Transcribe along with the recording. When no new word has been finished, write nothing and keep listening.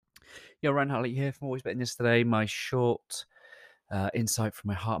Yeah, Ryan Hartley here from Always Betting Yesterday. My short insight from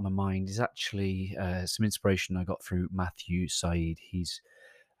my heart and my mind is actually some inspiration I got through Matthew Said.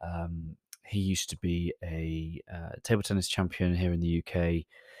 Um, he used to be a table tennis champion here in the UK,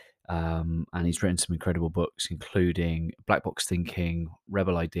 and he's written some incredible books, including Black Box Thinking,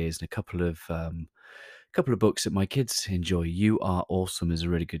 Rebel Ideas, and a couple of books that my kids enjoy. You Are Awesome is a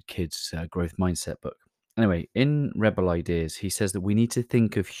really good kids growth mindset book. Anyway, in Rebel Ideas, he says that we need to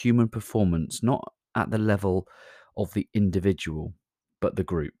think of human performance not at the level of the individual, but the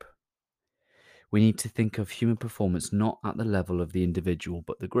group. We need to think of human performance not at the level of the individual,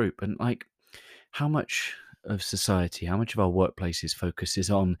 but the group. And like, how much of society, how much of our workplaces focuses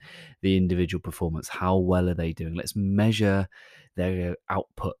on the individual performance? How well are they doing? Let's measure their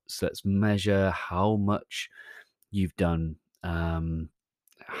outputs. Let's measure how much you've done,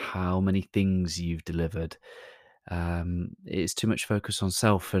 how many things you've delivered. It's too much focus on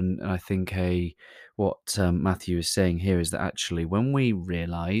self, and I think what Matthew is saying here is that actually, when we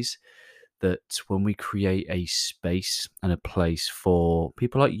realise that when we create a space and a place for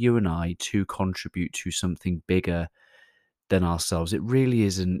people like you and I to contribute to something bigger than ourselves, it really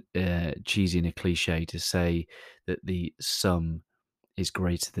isn't cheesy and a cliche to say that the sum is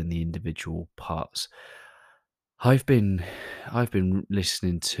greater than the individual parts. I've been I've been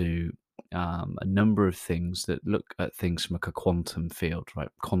listening to a number of things that look at things from like a quantum field, right?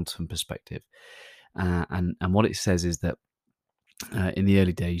 Quantum perspective, and what it says is that in the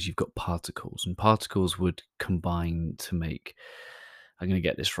early days you've got particles, and particles would combine to make. I'm going to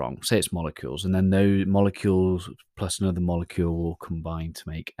get this wrong. Say it's molecules, and then those molecules plus another molecule will combine to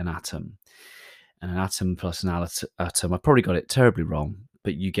make an atom, and an atom plus an atom. I probably got it terribly wrong,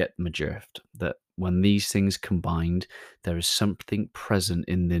 but you get my drift. That when these things combined, there is something present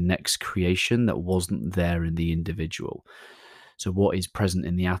in the next creation that wasn't there in the individual. So what is present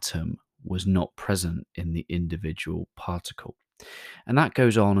in the atom was not present in the individual particle. And that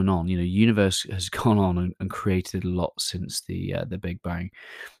goes on and on. Universe has gone on and created a lot since the Big Bang,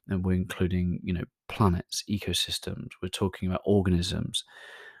 and we're including planets, ecosystems. We're talking about organisms.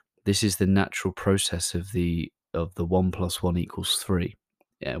 This is the natural process of the one plus one equals three.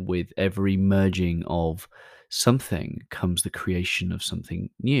 Yeah, with every merging of something comes the creation of something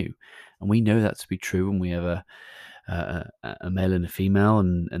new, and we know that to be true. And we have a male and a female,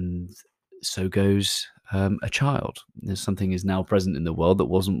 and so goes a child. There's something is now present in the world that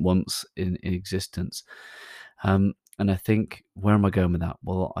wasn't once in existence. And I think, where am I going with that?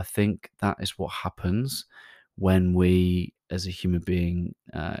 Well, I think that is what happens when we, as a human being,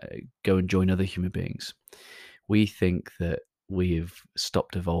 go and join other human beings. We think that we've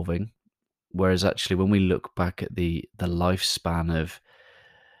stopped evolving, whereas actually, when we look back at the lifespan of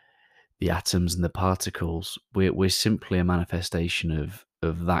the atoms and the particles, we're simply a manifestation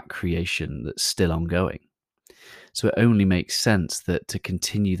of that creation that's still ongoing. So it only makes sense that to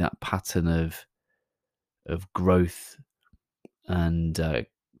continue that pattern of growth and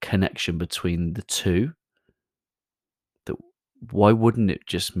connection between the two, that why wouldn't it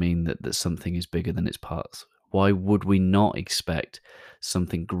just mean that something is bigger than its parts? Why would we not expect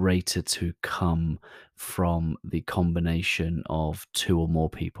something greater to come from the combination of two or more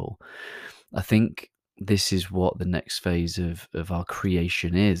people? I think this is what the next phase of our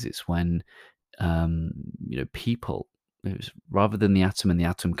creation is. It's when um, people. Rather than the atom and the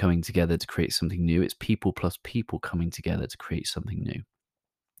atom coming together to create something new, it's people plus people coming together to create something new.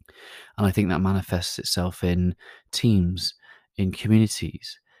 And I think that manifests itself in teams, in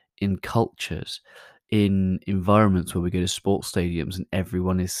communities, in cultures, in environments where we go to sports stadiums and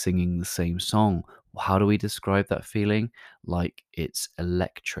everyone is singing the same song. How do we describe that feeling? Like it's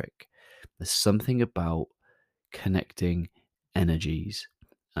electric. There's something about connecting energies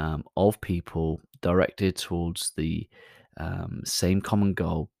of people directed towards the same common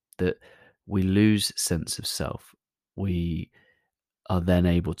goal that we lose sense of self. We are then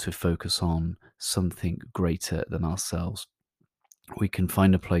able to focus on something greater than ourselves. We can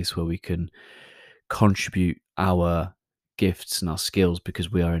find a place where we can contribute our gifts and our skills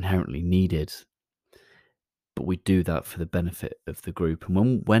because we are inherently needed, but we do that for the benefit of the group.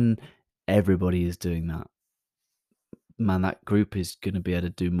 And when everybody is doing that, man, that group is going to be able to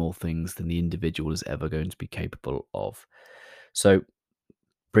do more things than the individual is ever going to be capable of. So,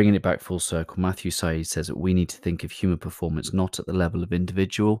 bringing it back full circle, Matthew Syed says that we need to think of human performance not at the level of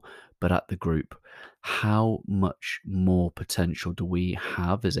individual, but at the group. How much more potential do we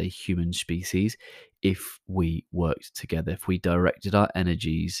have as a human species if we worked together, if we directed our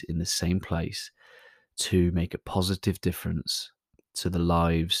energies in the same place to make a positive difference to the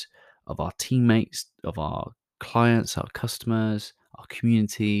lives of our teammates, of our clients, our customers, our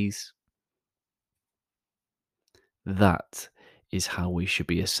communities? That is how we should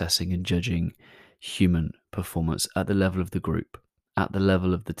be assessing and judging human performance at the level of the group, at the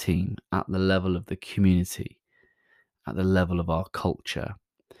level of the team, at the level of the community, at the level of our culture.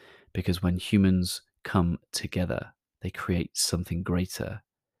 Because when humans come together, they create something greater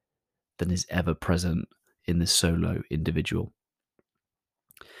than is ever present in the solo individual.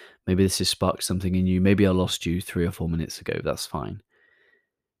 Maybe this has sparked something in you. Maybe I lost you 3 or 4 minutes ago. That's fine.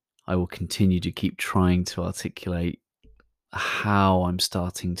 I will continue to keep trying to articulate how I'm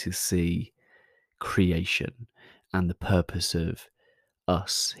starting to see creation and the purpose of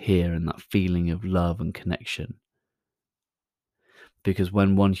us here and that feeling of love and connection. Because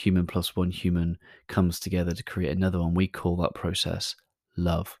when one human plus one human comes together to create another one, we call that process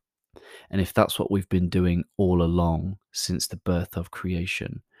love. And if that's what we've been doing all along since the birth of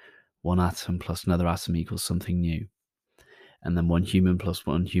creation, one atom plus another atom equals something new. And then one human plus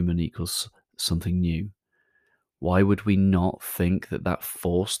one human equals something new. Why would we not think that that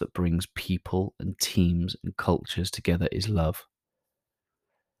force that brings people and teams and cultures together is love?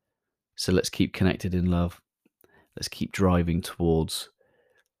 So let's keep connected in love. Let's keep driving towards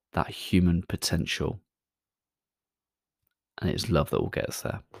that human potential. And it's love that will get us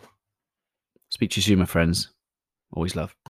there. Speak to you soon, my friends. Always love.